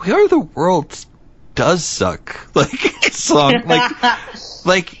 We Are the World does suck. Song.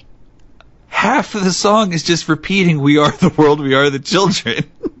 Like, half of the song is just repeating We Are the World, We Are the Children.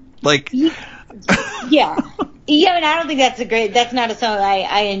 Yeah. Yeah, and I don't think that's not a song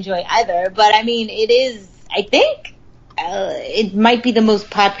I enjoy either. But, I mean, it is, I think, it might be the most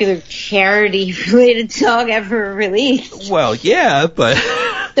popular charity-related song ever released. Well, yeah, but...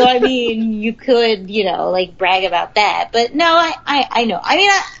 So, I mean, you could, brag about that. But, no, I know. I mean,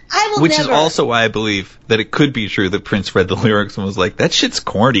 I will Which never... is also why I believe that it could be true that Prince read the lyrics and was like, that shit's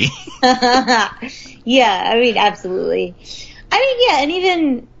corny. Yeah, I mean, absolutely. I mean, yeah, and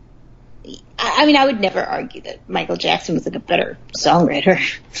even... I mean, I would never argue that Michael Jackson was, a better songwriter.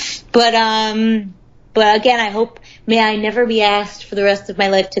 But again, I hope... May I never be asked for the rest of my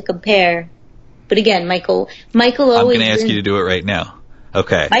life to compare. But again, Michael always... I'm going to ask you to do it right now.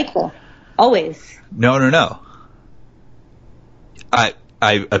 Okay. Michael. Always. No. I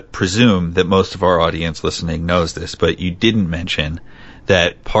presume that most of our audience listening knows this, but you didn't mention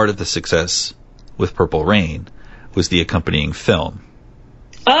that part of the success with Purple Rain was the accompanying film.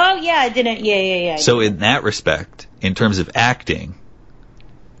 Oh, yeah, I didn't. Yeah. So in that respect, in terms of acting,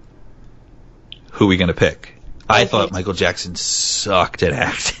 who are we going to pick? I thought Michael Jackson sucked at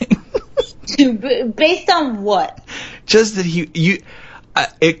acting. Based on what? Just that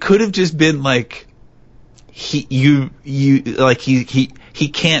it could have just been like he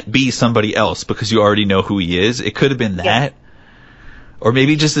can't be somebody else because you already know who he is. It could have been that, yeah. Or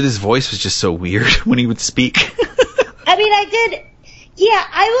maybe just that his voice was just so weird when he would speak. I mean, I did. Yeah,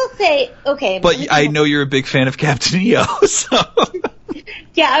 I will say okay. But I know you're a big fan of Captain EO, so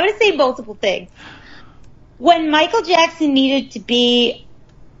yeah, I would say multiple things. When Michael Jackson needed to be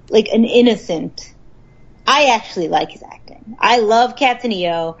an innocent, I actually like his acting. I love Captain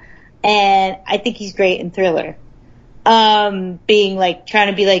EO, and I think he's great in Thriller. Being trying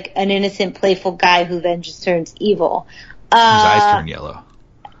to be an innocent, playful guy who then just turns evil. His eyes turn yellow.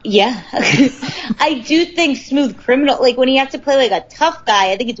 Yeah. I do think Smooth Criminal, when he has to play a tough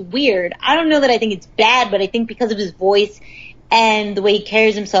guy, I think it's weird. I don't know that I think it's bad, but I think because of his voice and the way he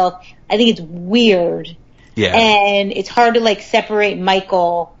carries himself, I think it's weird. Yeah. And it's hard to, like, separate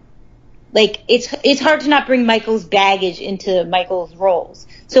Michael. Like, it's hard to not bring Michael's baggage into Michael's roles.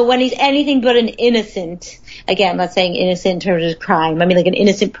 So when he's anything but an innocent, again, I'm not saying innocent in terms of crime, I mean, like, an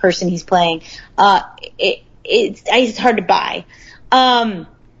innocent person he's playing, it's hard to buy.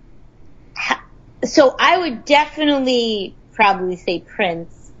 So I would definitely probably say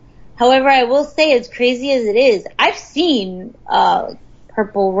Prince. However, I will say, as crazy as it is, I've seen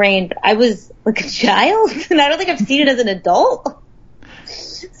Purple Rain, but I was like a child, and I don't think I've seen it as an adult.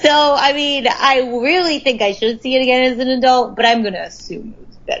 So, I mean, I really think I should see it again as an adult, but I'm going to assume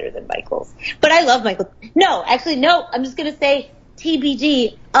it's better than Michael's. But I love Michael. No, actually, no, I'm just going to say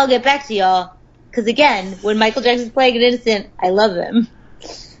TBG, I'll get back to y'all. Because, again, when Michael Jackson's playing an innocent, I love him.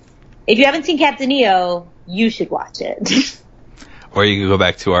 If you haven't seen Captain EO, you should watch it. Or you can go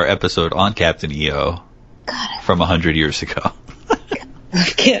back to our episode on Captain EO from 100 years ago.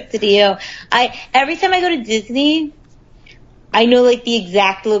 Captain EO. Every time I go to Disney, I know, like, the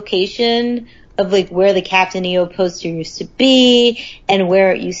exact location of, like, where the Captain EO poster used to be and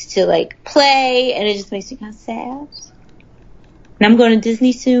where it used to, like, play, and it just makes me kind of sad. And I'm going to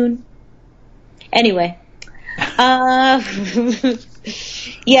Disney soon. Anyway.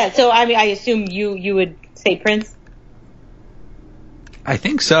 Yeah, so, I mean, I assume you would say Prince? I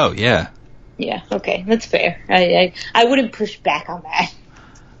think so, yeah. Yeah, okay, that's fair. I wouldn't push back on that.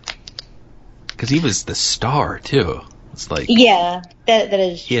 Because he was the star, too. It's like... Yeah, that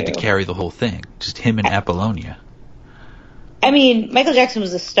is true. He had to carry the whole thing. Just him and Apollonia. I mean, Michael Jackson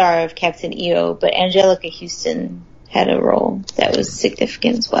was the star of Captain EO, but Angelica Houston had a role that was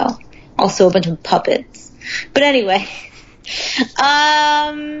significant as well. Also a bunch of puppets. But anyway...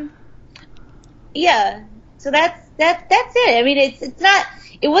 yeah, so that's it. I mean, it's not,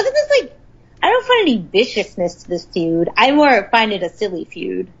 it wasn't this, like, I don't find any viciousness to this feud. I more find it a silly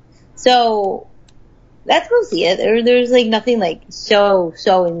feud. So, that's mostly it. There's, like, nothing, like, so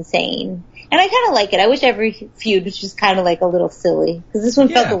insane. And I kind of like it. I wish every feud was just kind of, like, a little silly. Because this one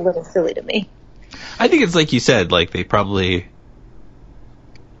felt a little silly to me. I think it's like you said, like, they probably,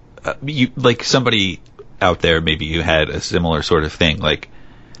 like, somebody out there, maybe you had a similar sort of thing. Like,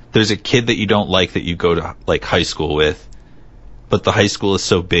 there's a kid that you don't like that you go to, like, high school with, but the high school is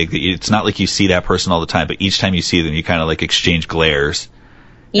so big that it's not like you see that person all the time, but each time you see them, you kind of, like, exchange glares.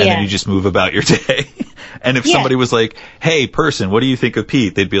 Yeah. And then you just move about your day. And if somebody was like, hey, person, what do you think of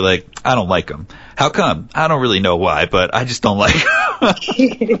Pete? They'd be like, I don't like him. How come? I don't really know why, but I just don't like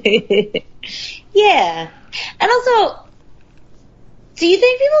him. Yeah. And also, do you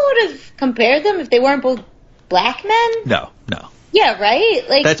think people would have compared them if they weren't both black men? No. Yeah, right?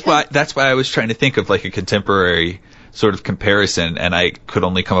 Like, that's why I was trying to think of, like, a contemporary sort of comparison, and I could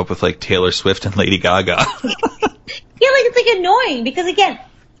only come up with, like, Taylor Swift and Lady Gaga. Yeah, like, it's, like, annoying, because, again,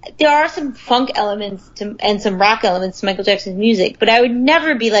 there are some funk elements and some rock elements to Michael Jackson's music, but I would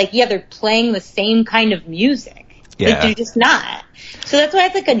never be like, yeah, they're playing the same kind of music. Yeah. Like, they're just not. So that's why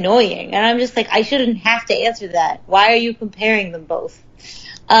it's, like, annoying, and I'm just like, I shouldn't have to answer that. Why are you comparing them both?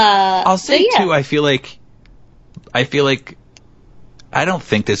 I'll say, too, I feel like I don't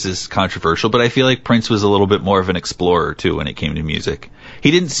think this is controversial, but I feel like Prince was a little bit more of an explorer, too, when it came to music.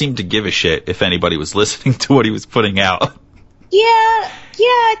 He didn't seem to give a shit if anybody was listening to what he was putting out. Yeah,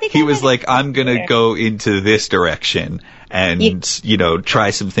 I think he was like, I'm going to go into this direction and,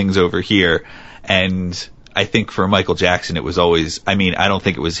 try some things over here. And I think for Michael Jackson, it was always, I mean, I don't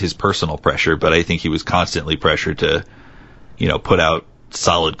think it was his personal pressure, but I think he was constantly pressured to, put out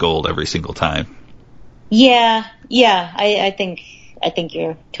solid gold every single time. Yeah, I think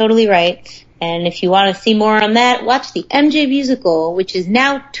you're totally right. And if you want to see more on that, watch the MJ musical, which is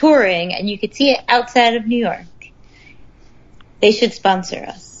now touring, and you can see it outside of New York. They should sponsor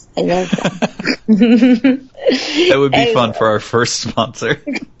us. I love them. That would be fun for our first sponsor. To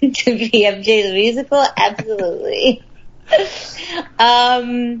be MJ the musical? Absolutely. So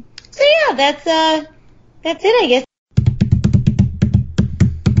yeah, that's it, I guess.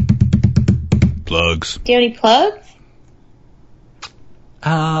 Plugs. Do you have any plugs?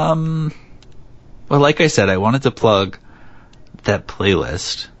 Well, like I said, I wanted to plug that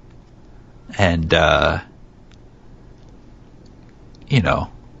playlist, and,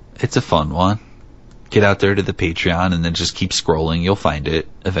 it's a fun one. Get out there to the Patreon and then just keep scrolling. You'll find it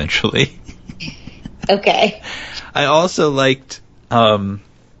eventually. Okay. I also liked, the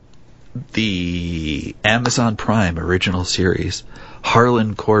Amazon Prime original series,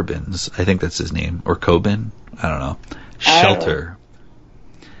 Harlan Coben's, I think that's his name, or Coben, I don't know, Shelter.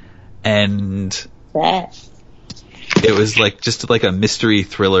 And it was like just like a mystery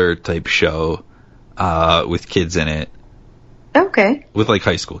thriller type show with kids in it, Okay. with like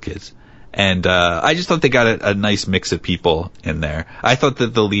high school kids. And I just thought they got a nice mix of people in there. I thought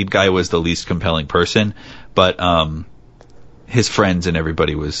that the lead guy was the least compelling person, but his friends and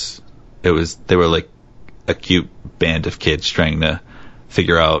everybody they were like a cute band of kids trying to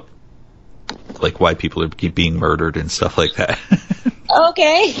figure out like why people are being murdered and stuff like that.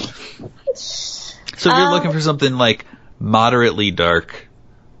 Okay. So if you're looking for something like moderately dark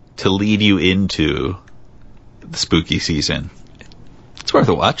to lead you into the spooky season, it's worth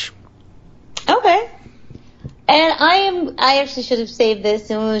a watch. Okay. And I actually should have saved this,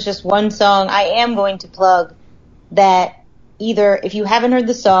 and it was just one song. I am going to plug that either if you haven't heard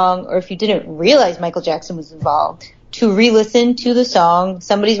the song or if you didn't realize Michael Jackson was involved, to re-listen to the song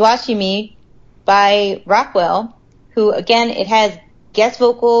Somebody's Watching Me by Rockwell, who, again, it has guest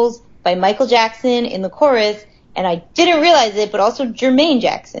vocals by Michael Jackson in the chorus, and I didn't realize it, but also Jermaine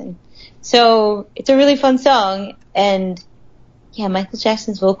Jackson. So it's a really fun song, and yeah, Michael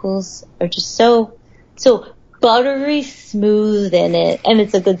Jackson's vocals are just so buttery smooth in it, and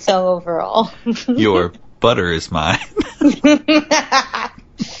it's a good song overall. Your butter is mine.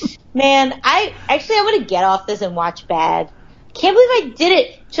 Man, I'm going to get off this and watch Bad. Can't believe I did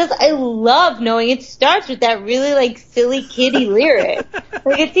it. Just, I love knowing it starts with that really, like, silly kiddie lyric.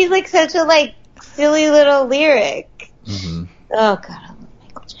 Like, it seems like such a, like, silly little lyric. Mm-hmm. Oh, God, I love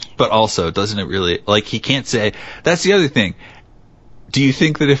Michael Jackson. But also, doesn't it really, like, he can't say, that's the other thing. Do you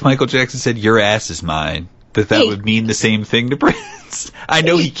think that if Michael Jackson said, your ass is mine, that would mean the same thing to Prince? I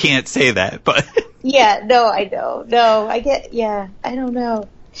know he can't say that, but... Yeah, no, I know. No, I don't know.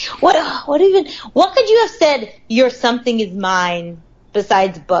 What could you have said, your something is mine,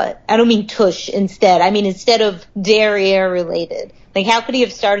 besides butt? I don't mean tush instead. I mean instead of derriere related. Like, how could he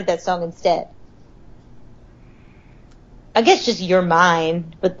have started that song instead? I guess just you're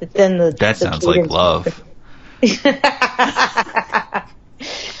mine, but then That sounds like love.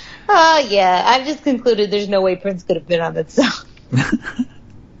 Oh, yeah. I've just concluded there's no way Prince could have been on that song.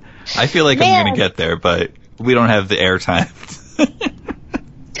 I feel like I'm going to get there, but we don't have the airtime.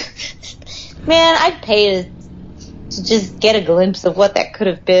 Man, I'd pay to just get a glimpse of what that could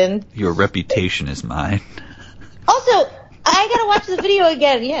have been. Your reputation is mine. Also, I gotta watch the video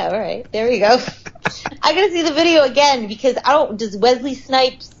again. Yeah, all right. There we go. I gotta see the video again because does Wesley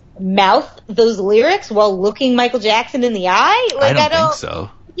Snipes mouth those lyrics while looking Michael Jackson in the eye? Like, I don't think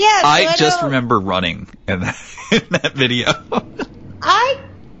so. Yeah. I just remember running in that video. I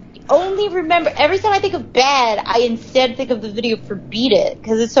only remember, every time I think of Bad, I instead think of the video for Beat It,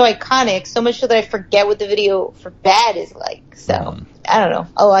 because it's so iconic, so much so that I forget what the video for Bad is like. So, I don't know.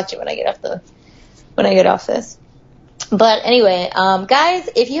 I'll watch it when I get off this. But anyway, guys,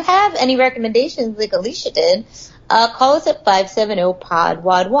 if you have any recommendations like Alicia did, call us at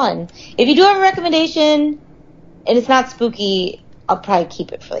 570-POD-WAD1. If you do have a recommendation, and it's not spooky, I'll probably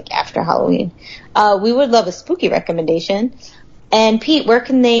keep it for like after Halloween. We would love a spooky recommendation. And Pete, where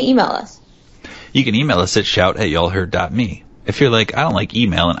can they email us? You can email us at shout@y'allheard.me. If you're like, I don't like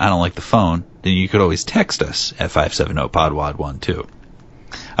email and I don't like the phone, then you could always text us at 570-POD-WAD1 too.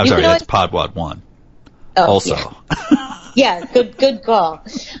 I'm sorry, that's POD-WAD1. Oh, also. Yeah, good call.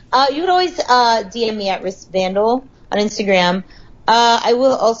 You can always DM me at riskvandal on Instagram. I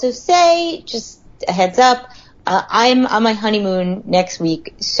will also say, just a heads up, I'm on my honeymoon next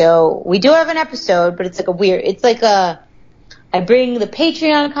week, so we do have an episode, but I bring the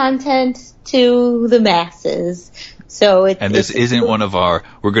Patreon content to the masses. So this isn't one of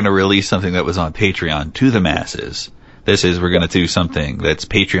we're going to release something that was on Patreon to the masses. This is, we're going to do something that's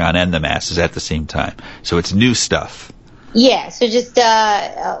Patreon and the masses at the same time. So it's new stuff. Yeah, so just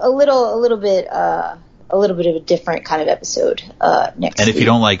a little bit of a different kind of episode next week. And if you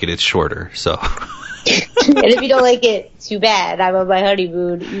don't like it, it's shorter, so. And if you don't like it, too bad. I'm on my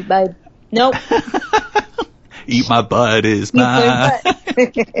honeymoon. Nope. Eat my butt is mine.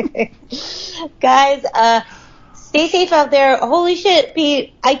 Guys, stay safe out there. Holy shit,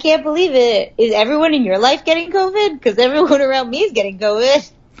 Pete, I can't believe it. Is everyone in your life getting COVID? Because everyone around me is getting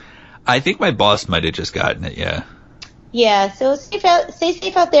COVID. I think my boss might have just gotten it, yeah. Yeah, so stay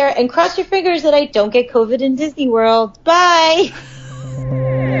safe out there and cross your fingers that I don't get COVID in Disney World. Bye!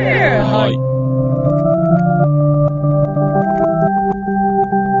 Bye.